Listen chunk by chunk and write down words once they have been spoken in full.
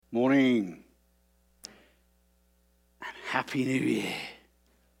Morning. And Happy New Year.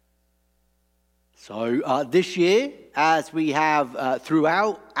 So this year, as we have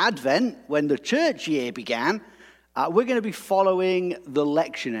throughout Advent, when the church year began, we're going to be following the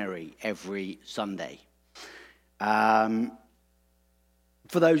lectionary every Sunday. For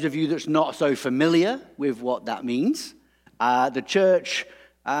those of you that's not so familiar with what that means, the church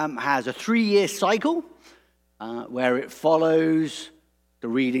has a 3-year cycle where it follows the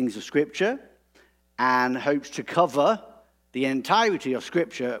readings of Scripture and hopes to cover the entirety of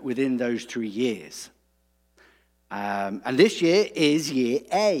Scripture within those 3 years. And this year is year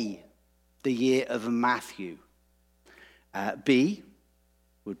A, the year of Matthew. B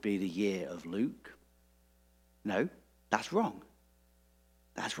would be the year of Luke. No, that's wrong.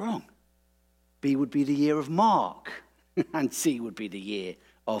 That's wrong. B would be the year of Mark, and C would be the year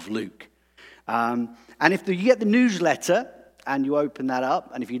of Luke. And if you get the newsletter and you open that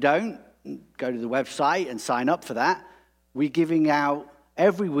up, and if you don't, go to the website and sign up for that, we're giving out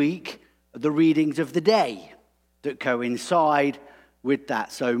every week the readings of the day that coincide with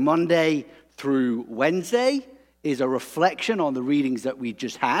that. So Monday through Wednesday is a reflection on the readings that we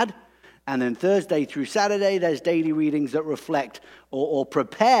just had. And then Thursday through Saturday, there's daily readings that reflect or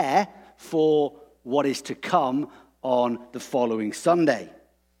prepare for what is to come on the following Sunday.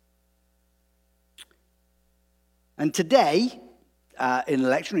 And today, in the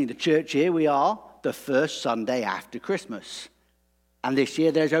lectionary, the church year, we are the first Sunday after Christmas. And this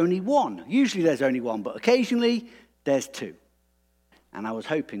year there's only one. Usually there's only one, but occasionally there's two. And I was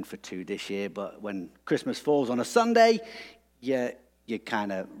hoping for two this year, but when Christmas falls on a Sunday, you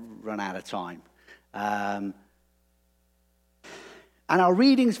kind of run out of time. And our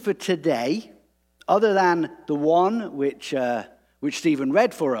readings for today, other than the one which Stephen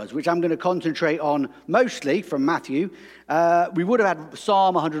read for us, which I'm going to concentrate on mostly from Matthew, we would have had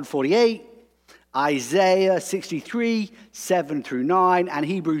Psalm 148, Isaiah 63, 7 through 9, and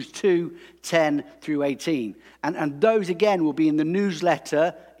Hebrews 2, 10 through 18. And those, again, will be in the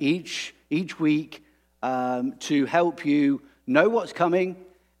newsletter each week to help you know what's coming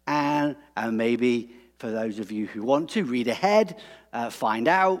and maybe, for those of you who want to, read ahead, find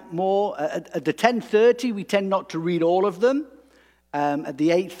out more. At the 10:30, we tend not to read all of them. At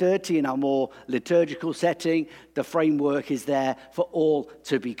the 8:30, in our more liturgical setting, the framework is there for all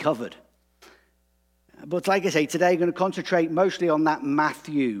to be covered. But like I say, today I'm going to concentrate mostly on that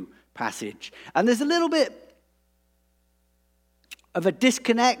Matthew passage. And there's a little bit of a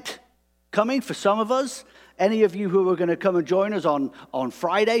disconnect coming for some of us. Any of you who are going to come and join us on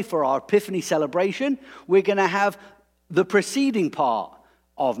Friday for our Epiphany celebration, we're going to have the preceding part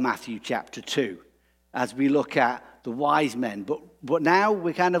of Matthew chapter 2 as we look at the wise men. But now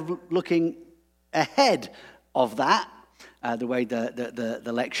we're kind of looking ahead of that, the way the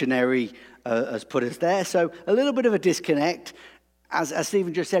lectionary has put us there. So a little bit of a disconnect. As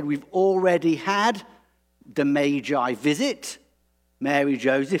Stephen just said, we've already had the Magi visit, Mary,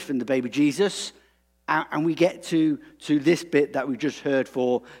 Joseph, and the baby Jesus. And we get to this bit that we just heard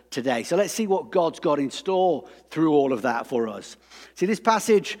for today. So let's see what God's got in store through all of that for us. See, this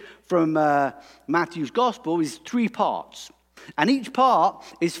passage from Matthew's Gospel is 3 parts. And each part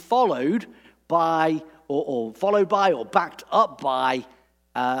is followed by or backed up by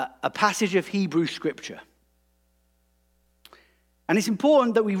a passage of Hebrew Scripture. And it's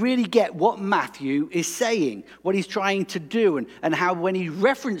important that we really get what Matthew is saying, what he's trying to do, and how when he's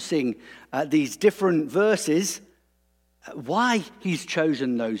referencing these different verses, why he's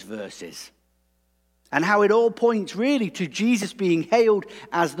chosen those verses. And how it all points really to Jesus being hailed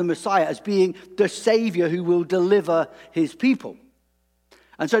as the Messiah, as being the Savior who will deliver his people.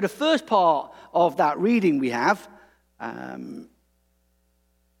 And so the first part of that reading we have,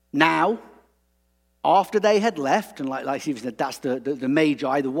 now, after they had left, and like Stephen said, that's the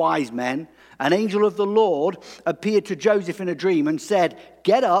Magi, the wise men, an angel of the Lord appeared to Joseph in a dream and said,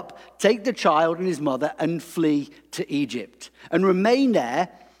 "Get up, take the child and his mother and flee to Egypt, and remain there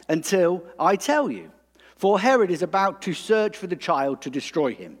until I tell you. For Herod is about to search for the child to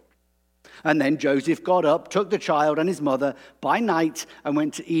destroy him." And then Joseph got up, took the child and his mother by night and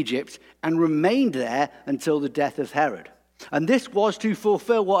went to Egypt and remained there until the death of Herod. And this was to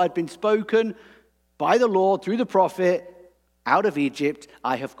fulfill what had been spoken by the Lord through the prophet, "Out of Egypt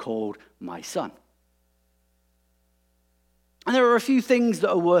I have called my son." And there are a few things that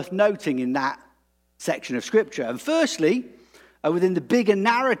are worth noting in that section of Scripture. And firstly, within the bigger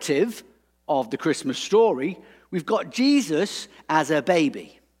narrative of the Christmas story, we've got Jesus as a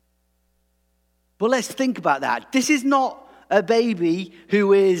baby. But let's think about that. This is not a baby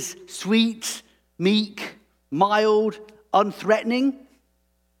who is sweet, meek, mild, unthreatening.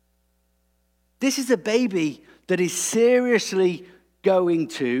 This is a baby that is seriously going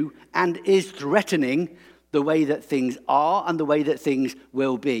to and is threatening the way that things are and the way that things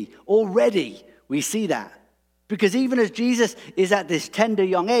will be. Already we see that. Because even as Jesus is at this tender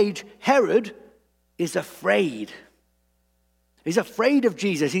young age, Herod is afraid. He's afraid of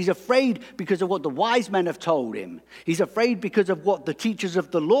Jesus. He's afraid because of what the wise men have told him. He's afraid because of what the teachers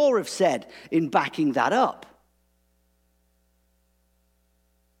of the law have said in backing that up.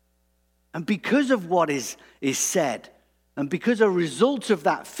 And because of what is said, and because a result of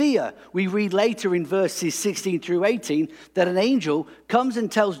that fear, we read later in verses 16 through 18 that an angel comes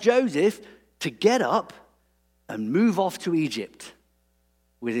and tells Joseph to get up and move off to Egypt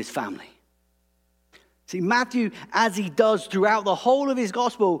with his family. See, Matthew, as he does throughout the whole of his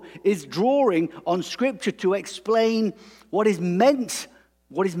gospel, is drawing on Scripture to explain what is meant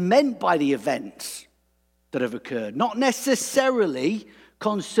by the events that have occurred. Not necessarily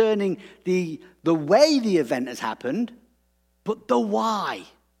concerning the way the event has happened, but the why.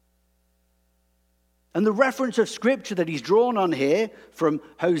 And the reference of Scripture that he's drawn on here from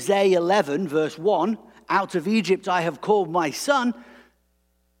Hosea 11, verse 1, out of Egypt I have called my son,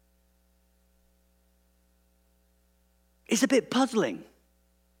 is a bit puzzling.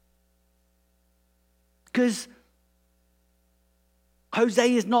 Because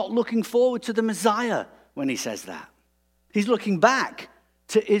Hosea is not looking forward to the Messiah when he says that. He's looking back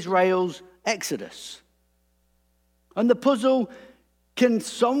to Israel's exodus. And the puzzle can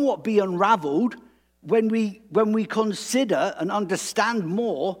somewhat be unraveled when we consider and understand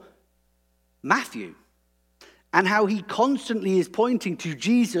more Matthew and how he constantly is pointing to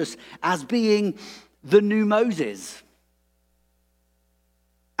Jesus as being the new Moses,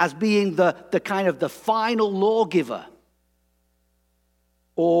 as being the kind of the final lawgiver,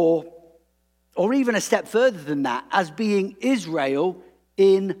 or even a step further than that, as being Israel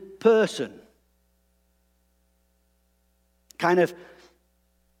in person. Kind of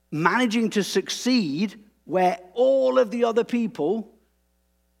managing to succeed where all of the other people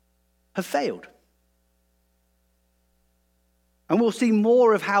have failed. And we'll see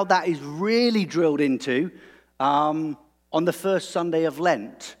more of how that is really drilled into on the first Sunday of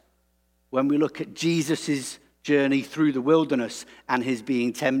Lent, when we look at Jesus' journey through the wilderness and his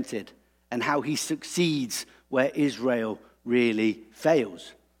being tempted, and how he succeeds where Israel really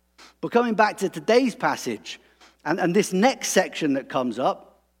fails. But coming back to today's passage, and this next section that comes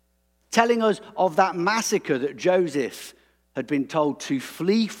up, telling us of that massacre that Joseph had been told to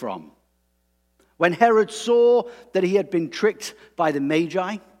flee from. When Herod saw that he had been tricked by the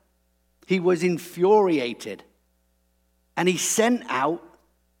Magi, he was infuriated. And he sent out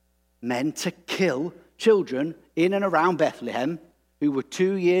men to kill children in and around Bethlehem who were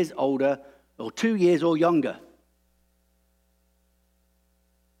 2 years older or 2 years or younger.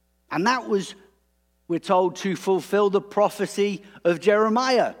 And that was, we're told, to fulfill the prophecy of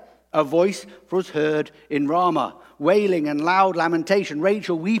Jeremiah. A voice was heard in Ramah, wailing and loud lamentation,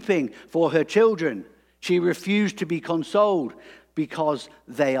 Rachel weeping for her children. She refused to be consoled because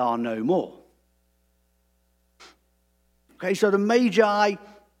they are no more. Okay, so the Magi,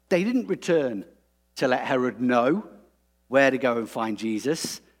 they didn't return to let Herod know where to go and find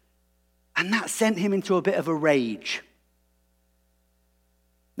Jesus. And that sent him into a bit of a rage.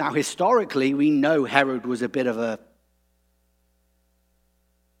 Now, historically, we know Herod was a bit of a,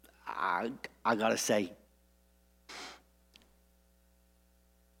 I gotta say,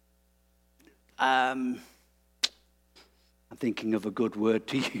 I'm thinking of a good word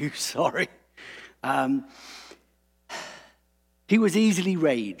to use, sorry. He was easily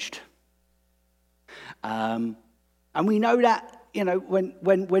raged. And we know that,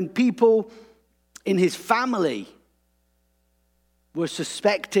 when people in his family were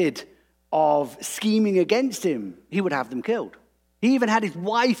suspected of scheming against him, he would have them killed. He even had his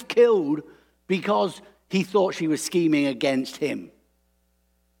wife killed because he thought she was scheming against him.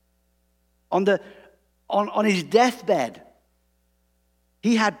 On his deathbed,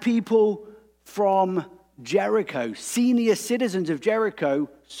 he had people from Jericho, senior citizens of Jericho,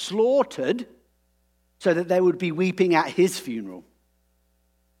 slaughtered so that they would be weeping at his funeral.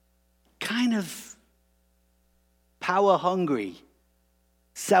 Kind of power-hungry,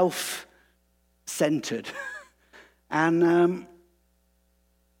 self-centered. And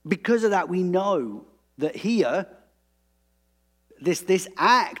because of that, we know that here, this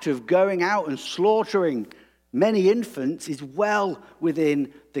act of going out and slaughtering many infants is well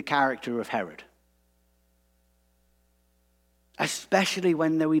within the character of Herod. Especially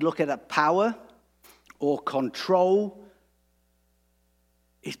when we look at a power or control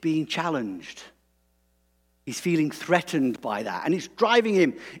is being challenged. He's feeling threatened by that, and it's driving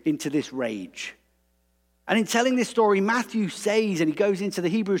him into this rage. And in telling this story, Matthew says, and he goes into the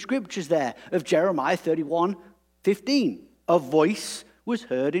Hebrew scriptures there of Jeremiah 31:15. A voice was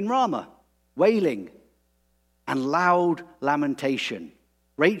heard in Ramah, wailing and loud lamentation.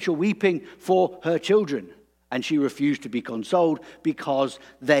 Rachel weeping for her children, and she refused to be consoled because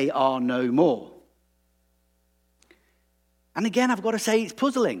they are no more. And again, I've got to say, it's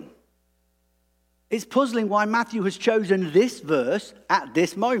puzzling. It's puzzling why Matthew has chosen this verse at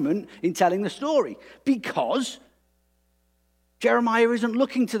this moment in telling the story. Because Jeremiah isn't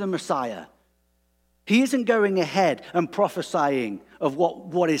looking to the Messiah. He isn't going ahead and prophesying of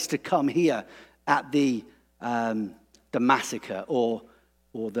what is to come here at the massacre or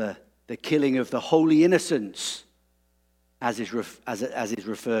the killing of the holy innocents, as is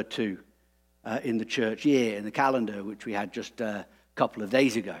referred to in the church year, in the calendar, which we had just a couple of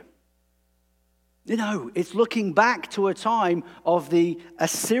days ago. You know, it's looking back to a time of the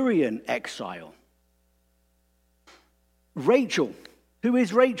Assyrian exile. Rachel. Who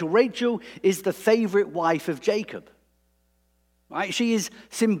is Rachel? Rachel is the favorite wife of Jacob. Right? She is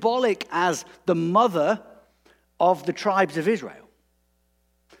symbolic as the mother of the tribes of Israel.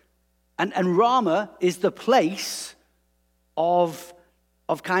 And Ramah is the place of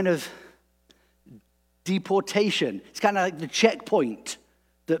kind of deportation. It's kind of like the checkpoint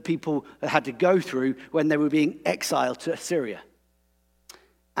that people had to go through when they were being exiled to Assyria.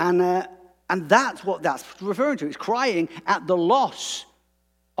 And that's what that's referring to. It's crying at the loss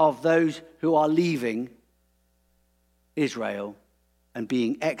of those who are leaving Israel and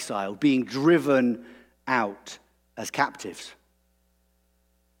being exiled, being driven out as captives.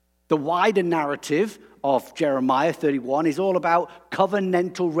 The wider narrative of Jeremiah 31 is all about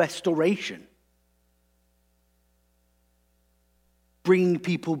covenantal restoration. Bringing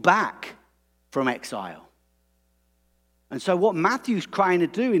people back from exile. And so what Matthew's trying to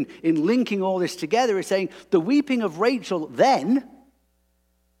do in linking all this together is saying the weeping of Rachel then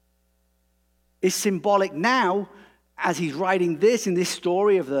is symbolic now as he's writing this in this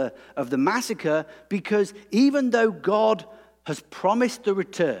story of the massacre, because even though God has promised the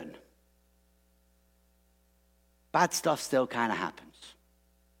return, bad stuff still kind of happens.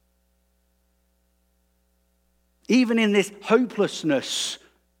 Even in this hopelessness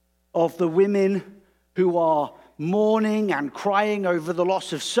of the women who are mourning and crying over the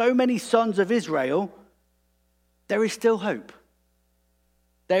loss of so many sons of Israel, there is still hope.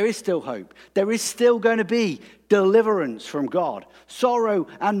 There is still hope. There is still going to be deliverance from God. Sorrow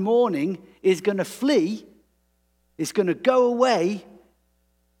and mourning is going to flee. It's going to go away,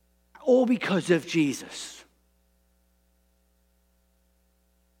 all because of Jesus.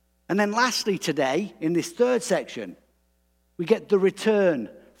 And then lastly today, in this third section, we get the return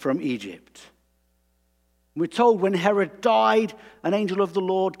from Egypt. We're told when Herod died, an angel of the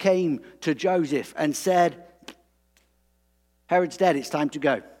Lord came to Joseph and said, Herod's dead, it's time to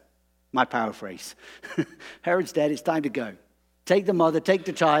go. My paraphrase. Herod's dead, it's time to go. Take the mother, take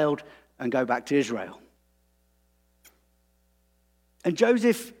the child, and go back to Israel. And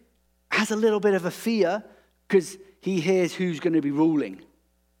Joseph has a little bit of a fear because he hears who's going to be ruling.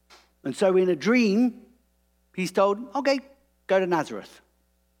 And so in a dream, he's told, okay, go to Nazareth.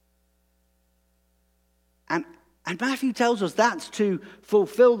 And Matthew tells us that's to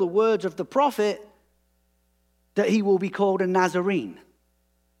fulfill the words of the prophet that he will be called a Nazarene.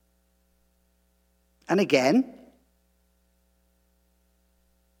 And again,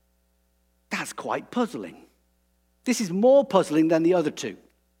 that's quite puzzling. This is more puzzling than the other two,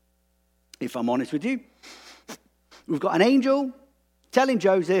 if I'm honest with you. We've got an angel telling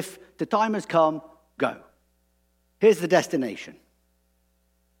Joseph, the time has come, go. Here's the destination.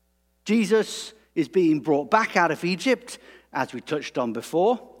 Jesus is being brought back out of Egypt, as we touched on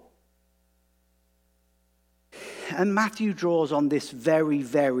before. And Matthew draws on this very,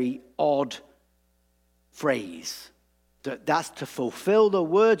 very odd phrase. That's to fulfill the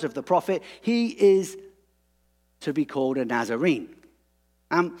words of the prophet. He is to be called a Nazarene.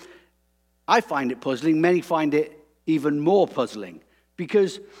 I find it puzzling. Many find it even more puzzling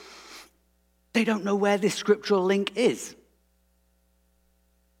because they don't know where this scriptural link is.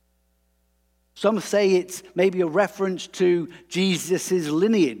 Some say it's maybe a reference to Jesus'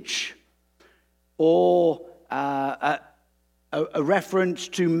 lineage or a reference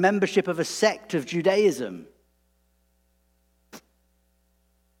to membership of a sect of Judaism.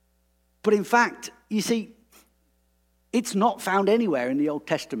 But in fact, you see, it's not found anywhere in the Old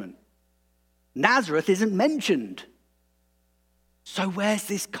Testament. Nazareth isn't mentioned. So where's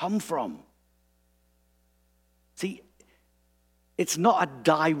this come from? See, it's not a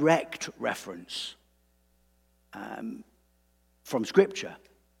direct reference. from Scripture.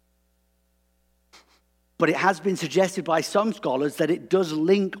 But it has been suggested by some scholars that it does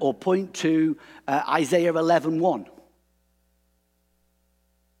link or point to Isaiah 11:1.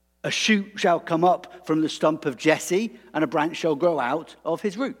 A shoot shall come up from the stump of Jesse, and a branch shall grow out of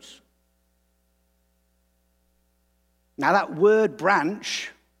his roots. Now that word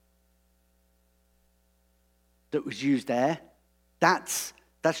branch that was used there, that's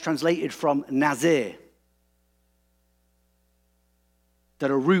translated from Nazir.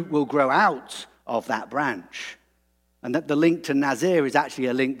 That a root will grow out of that branch. And that the link to Nazir is actually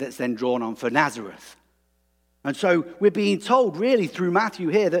a link that's then drawn on for Nazareth. And so we're being told really through Matthew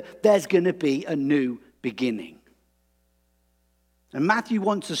here that there's going to be a new beginning. And Matthew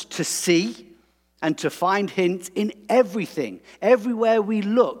wants us to see and to find hints in everything. Everywhere we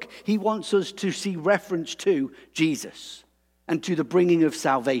look, he wants us to see reference to Jesus and to the bringing of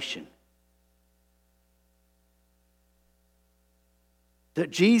salvation. That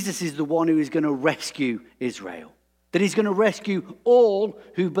Jesus is the one who is going to rescue Israel. That he's going to rescue all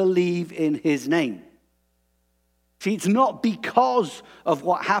who believe in his name. See, it's not because of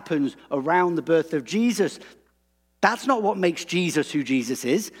what happens around the birth of Jesus. That's not what makes Jesus who Jesus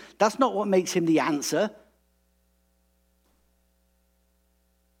is. That's not what makes him the answer.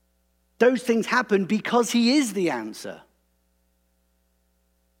 Those things happen because he is the answer.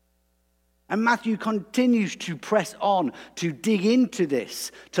 And Matthew continues to press on, to dig into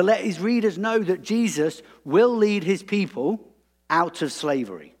this, to let his readers know that Jesus will lead his people out of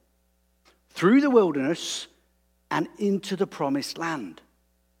slavery, through the wilderness and into the promised land.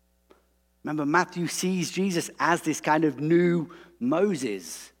 Remember, Matthew sees Jesus as this kind of new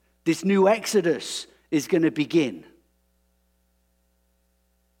Moses. This new Exodus is going to begin.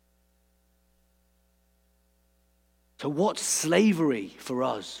 So what's slavery for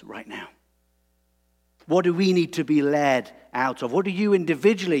us right now? What do we need to be led out of? What do you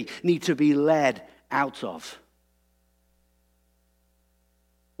individually need to be led out of?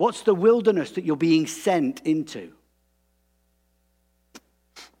 What's the wilderness that you're being sent into?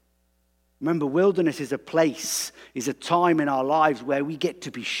 Remember, wilderness is a place, is a time in our lives where we get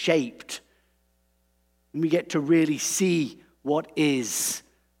to be shaped. And we get to really see what is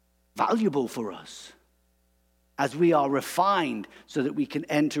valuable for us as we are refined so that we can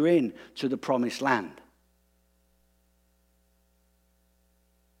enter into the promised land.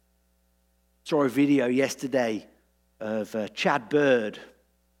 Saw a video yesterday of Chad Bird.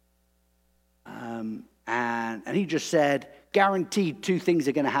 And he just said, guaranteed 2 things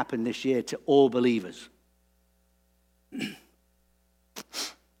are going to happen this year to all believers.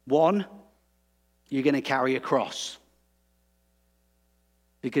 1, you're going to carry a cross.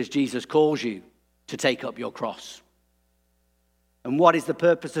 Because Jesus calls you to take up your cross. And what is the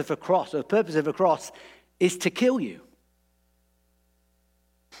purpose of a cross? The purpose of a cross is to kill you.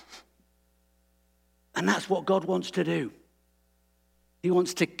 And that's what God wants to do. He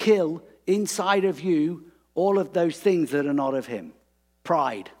wants to kill inside of you all of those things that are not of him.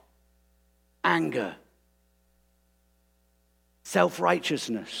 Pride, anger,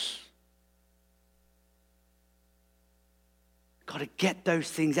 self-righteousness. Got to get those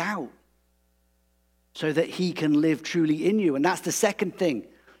things out so that he can live truly in you. And that's the second thing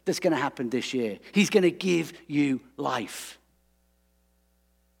that's going to happen this year. He's going to give you life.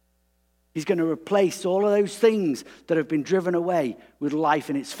 He's going to replace all of those things that have been driven away with life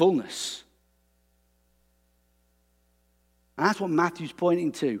in its fullness. And that's what Matthew's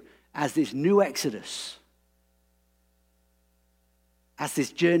pointing to as this new Exodus, as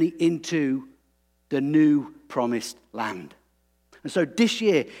this journey into the new promised land. And so this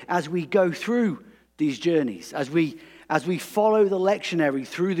year, as we go through these journeys, as we follow the lectionary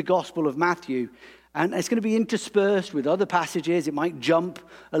through the Gospel of Matthew, and it's going to be interspersed with other passages. It might jump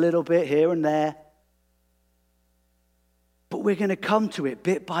a little bit here and there. But we're going to come to it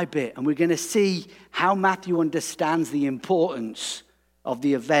bit by bit, and we're going to see how Matthew understands the importance of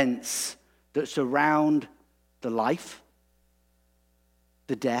the events that surround the life,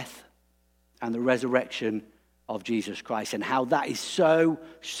 the death, and the resurrection of Jesus Christ, and how that is so,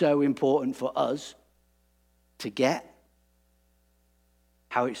 so important for us to get.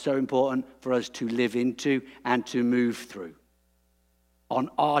 How it's so important for us to live into and to move through on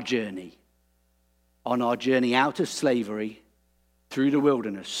our journey out of slavery, through the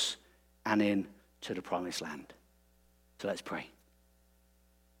wilderness, and into the promised land. So let's pray.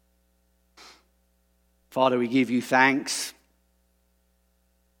 Father, we give you thanks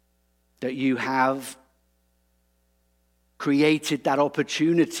that you have created that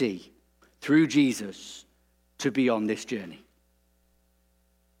opportunity through Jesus to be on this journey.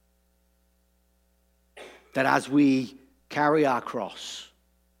 That as we carry our cross,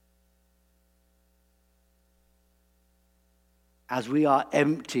 as we are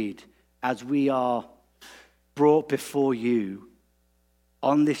emptied, as we are brought before you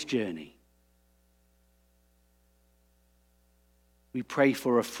on this journey, we pray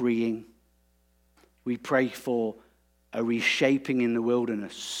for a freeing. We pray for a reshaping in the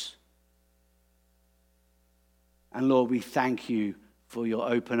wilderness. And Lord, we thank you for your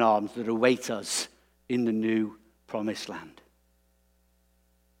open arms that await us in the new promised land.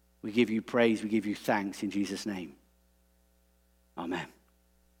 We give you praise, we give you thanks in Jesus' name. Amen.